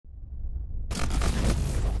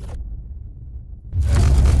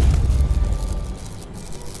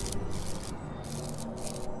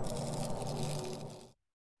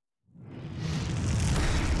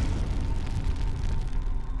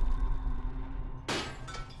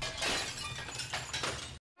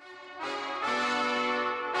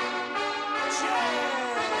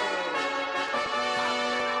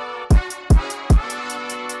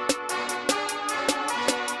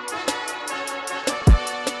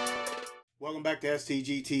Welcome back to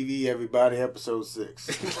StgTV, everybody, episode 6.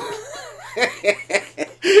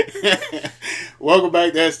 Welcome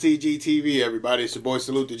back to StgTV, everybody. It's your boy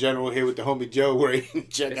SaluteThaGeneral here with the homie Joe. Where you can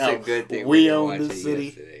check out a good thing We Own This City.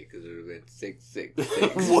 Because it would have been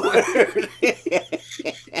 666. Word.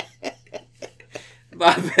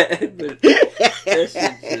 My bad, but that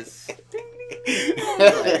shit just.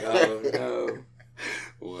 Like, oh no.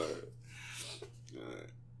 Word.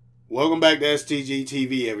 Welcome back to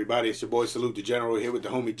StgTV, everybody. It's your boy SaluteThaGeneral here with the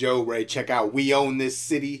homie Joe. Ray, check out We Own This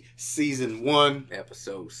City, Season 1.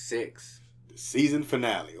 Episode 6. The season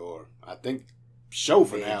finale, or I think show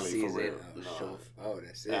finale for real.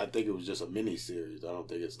 That's it. I think it was just a mini-series. I don't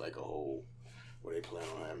think it's like a whole, where they plan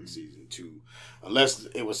on having Season 2. Unless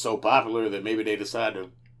it was so popular that maybe they decided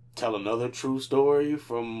to tell another true story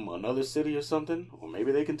from another city or something, or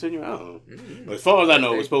maybe they continue. I don't know. Mm-hmm. But as far as I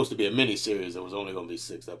know, it was supposed to be a mini-series that was only going to be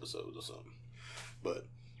 6 episodes or something. But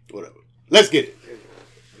whatever. Let's get it.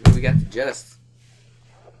 We got the just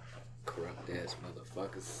corrupt ass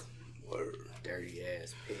motherfuckers. Word. Dirty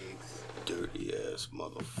ass pigs. Dirty ass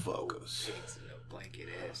motherfuckers. Pigs and the blanket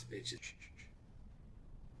ass bitches.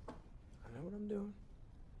 I know what I'm doing.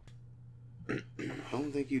 I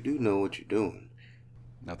don't think you do know what you're doing.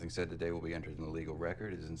 Nothing said today will be entered in the legal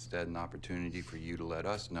record. It is instead an opportunity for you to let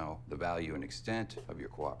us know the value and extent of your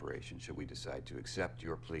cooperation should we decide to accept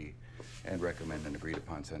your plea and recommend an agreed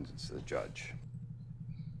upon sentence to the judge.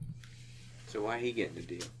 So why he getting the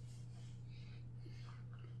deal?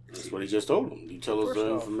 That's what he just told him. You tell us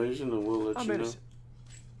the information and we'll let you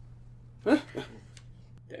know.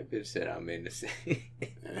 That bitch said I'm innocent.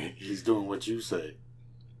 He's doing what you say.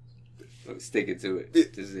 I'm sticking to it.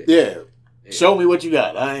 This is it. Yeah. Show me what you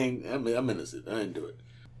got. I'm innocent. I didn't do it.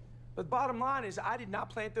 But the bottom line is I did not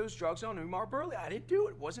plant those drugs on Umar Burley. I didn't do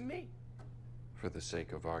it. It wasn't me. For the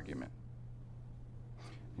sake of argument,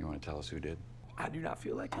 you want to tell us who did? I do not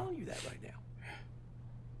feel like telling you that right now.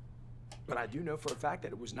 But I do know for a fact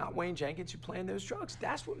that it was not Wayne Jenkins who planned those drugs.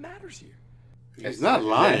 That's what matters here. He's not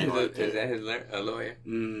lying. Is that his lawyer?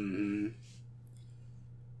 Mm-hmm.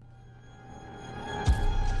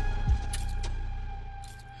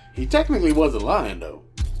 He technically wasn't lying, though.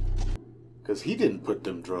 Because he didn't put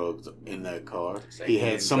them drugs in that car. Like he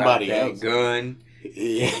had somebody else. Gun.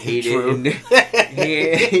 Yeah, he true.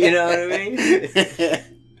 Didn't. You know what I mean?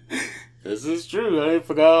 This is true. I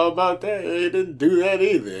forgot all about that. He didn't do that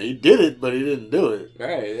either. He did it, but he didn't do it.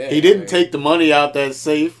 Right. Yeah, he didn't take the money out that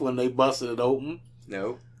safe when they busted it open.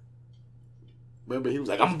 No. Remember, he was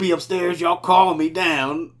like, I'm going to be upstairs. Y'all call me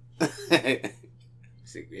down. Yeah,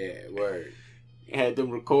 word. Had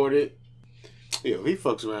them record it. Yeah, he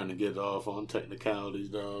fucks around and gets off on technicalities,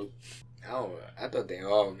 dog. I thought they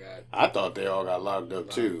all got. I thought they all got locked up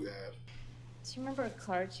too. Do you remember a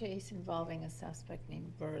car chase involving a suspect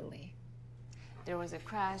named Burley? There was a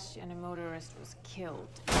crash and a motorist was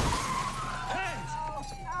killed. Hands!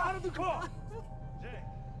 Out of the car! Jay,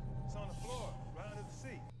 it's on the floor, right under the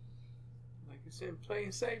seat. Like I said,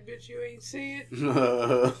 plain sight, bitch, you ain't see it.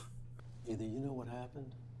 Either you know what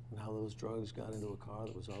happened and how those drugs got into a car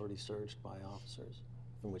that was already searched by officers,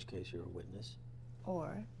 in which case you're a witness.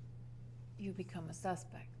 Or you become a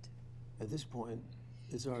suspect. At this point,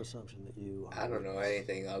 it's our assumption that you are. I don't know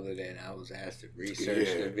anything other than I was asked to research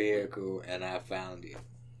the vehicle and I found it.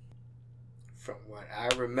 From what I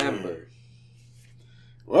remember.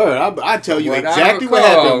 Well, I tell you exactly what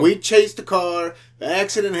happened. We chased the car. The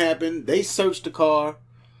accident happened. They searched the car.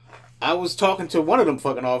 I was talking to one of them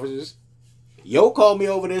fucking officers. Yo called me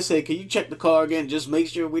over there and said, can you check the car again? Just make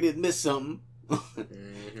sure we didn't miss something.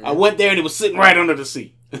 Mm-hmm. I went there and it was sitting right under the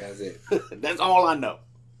seat. That's it. That's all I know.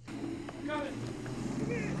 Got it.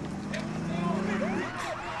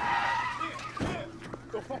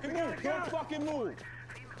 Don't fucking move. Don't fucking move.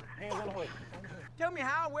 Hands on the hood. Tell me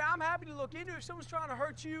how. Well, I'm happy to look into it. If someone's trying to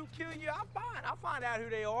hurt you, kill you, I'm fine. I'll find out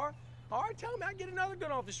who they are. All right, tell me. I get another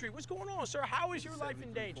gun off the street. What's going on, sir? How is your life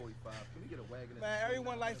in danger? Man,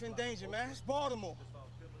 everyone life in danger, man. It's Baltimore.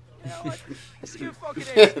 Let's give a fucking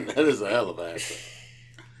answer. That is a hell of an answer.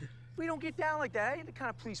 We don't get down like that. That ain't the kind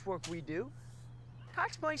of police work we do. Can I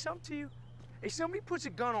explain something to you? If somebody puts a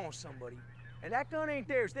gun on somebody, and that gun ain't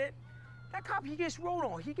theirs, that cop, he gets rolled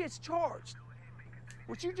on. He gets charged.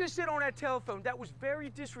 What you just said on that telephone, that was very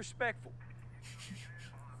disrespectful.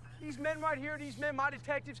 These men right here, these men, my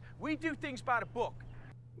detectives, we do things by the book.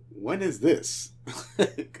 When is this?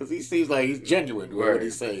 Because he seems like he's genuine with what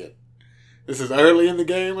he's saying. This is early in the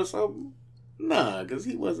game or something? Nah, because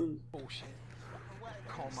he wasn't. Bullshit.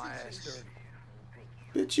 Call my ass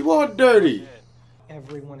dirty. Bitch, you are dirty.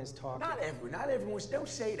 Everyone is talking. Not everyone. Don't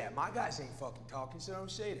say that. My guys ain't fucking talking, so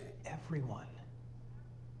don't say that. Everyone.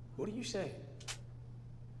 What are you saying?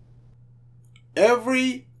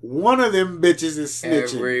 Every one of them bitches is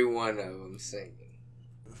snitching. Every one of them singing.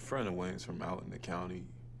 A friend of Wayne's from out in the county.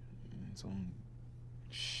 Some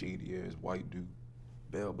shady ass white dude.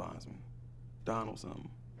 Bail bondsman. Donald something.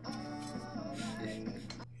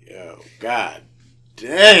 Yo, god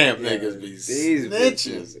damn, niggas be these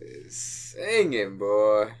snitching. Bitches is singing,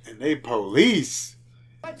 boy. And they police.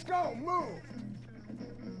 Let's go, move.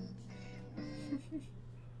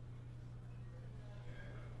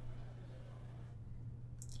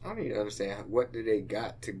 I don't even understand what do they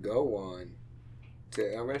got to go on to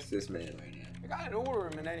arrest this man right now. I gotta order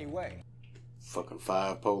him in any way. Fucking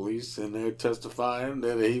 5 police in there testifying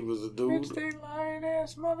that he was a dude. Bitch, they lying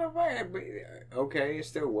ass motherfucker. Okay, it's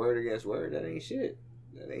still word against word. That ain't shit.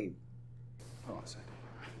 That ain't. Hold on a second.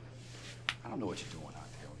 I don't know what you're doing out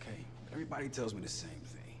there, okay? Everybody tells me the same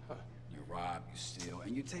thing. You rob, you steal,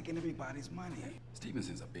 and you're taking everybody's money.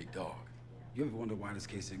 Stevenson's a big dog. You ever wonder why this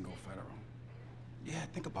case didn't go federal? Yeah,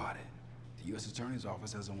 think about it. The U.S. Attorney's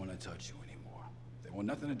Office doesn't want to touch you anymore. They want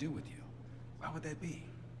nothing to do with you. Why would that be?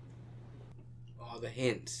 All the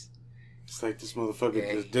hints. It's like this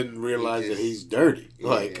motherfucker just didn't he realize just- that he's dirty. Yeah,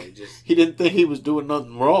 Like, just- he didn't think he was doing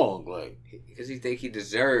nothing wrong. Like, because he think he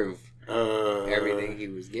deserved everything he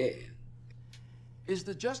was getting. Is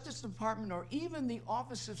the Justice Department or even the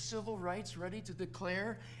Office of Civil Rights ready to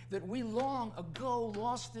declare that we long ago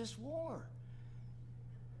lost this war?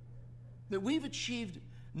 That we've achieved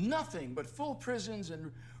nothing but full prisons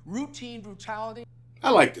and routine brutality?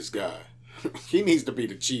 I like this guy. He needs to be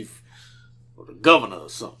the chief or the governor or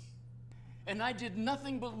something. And I did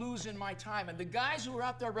nothing but lose in my time. And the guys who are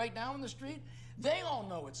out there right now in the street, they all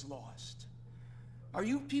know it's lost. Are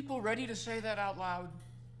you people ready to say that out loud?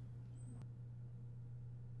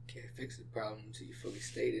 Can't fix the problem until you fully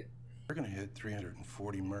state it. We're going to hit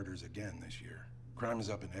 340 murders again this year. Crime is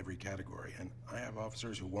up in every category, and I have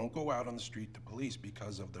officers who won't go out on the street to police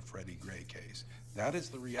because of the Freddie Gray case. That is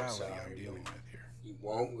the reality I'm dealing with here. You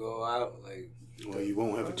won't go out, like... Well, you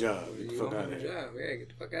won't have a job. Get the You fuck won't out have of a here. job. Yeah, get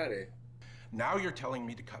the fuck out of here. Now you're telling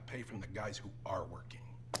me to cut pay from the guys who are working.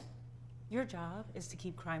 Your job is to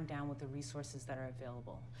keep crime down with the resources that are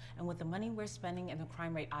available. And with the money we're spending and the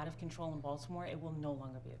crime rate out of control in Baltimore, it will no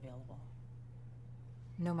longer be available.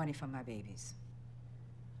 No money for my babies.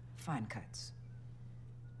 Fine cuts.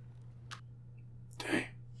 Damn.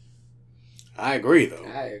 I agree, though.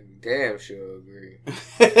 I damn sure agree.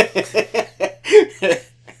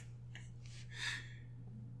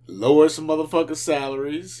 Lower some motherfucking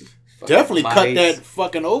salaries. Definitely cut that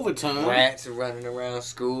fucking overtime. Rats are running around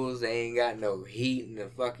schools. They ain't got no heat in the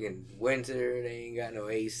fucking winter. They ain't got no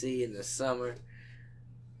AC in the summer.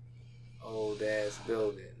 Old ass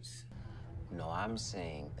buildings. No, I'm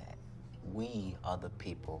saying that we are the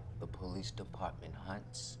people the police department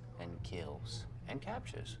hunts and kills and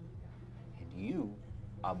captures. And you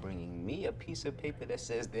are bringing me a piece of paper that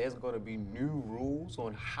says there's going to be new rules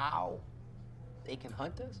on how they can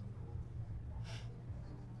hunt us?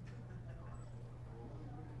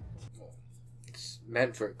 It's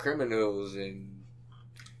meant for criminals, and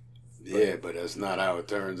Yeah, but that's not how it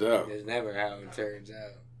turns out. it's never how it turns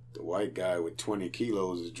out. The white guy with 20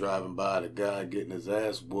 kilos is driving by the guy getting his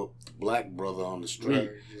ass whooped, the black brother on the street, Right,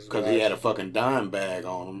 just because he had a fucking dime bag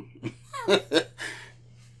on him.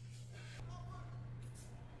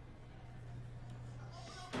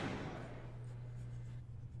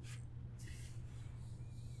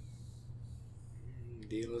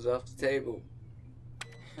 Deal is off the table.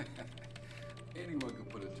 Anyone can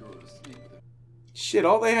put a juror to sleep. Shit,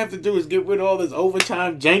 all they have to do is get rid of all this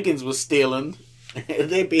overtime Jenkins was stealing, and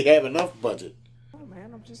they'd be have enough budget. Oh,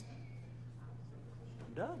 man, I'm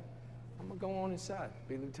done. I'm gonna go on inside,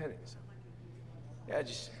 be lieutenant or something. Yeah,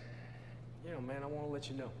 just, you know, man, I want to let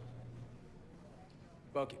you know.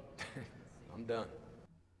 Fuck it. I'm done.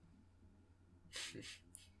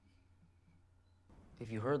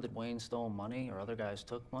 If you heard that Wayne stole money or other guys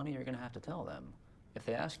took money, you're gonna have to tell them. If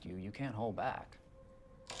they ask you, you can't hold back.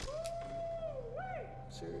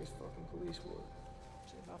 Serious fucking police work.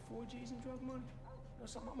 Say about 4 G's in drug money? You know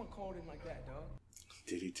something, I'm gonna call it like that, dog.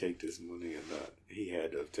 Did he take this money or not? He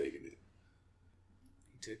had to have taken it.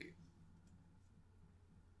 He took it.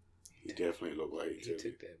 He definitely looked like he He took took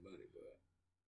it. that money.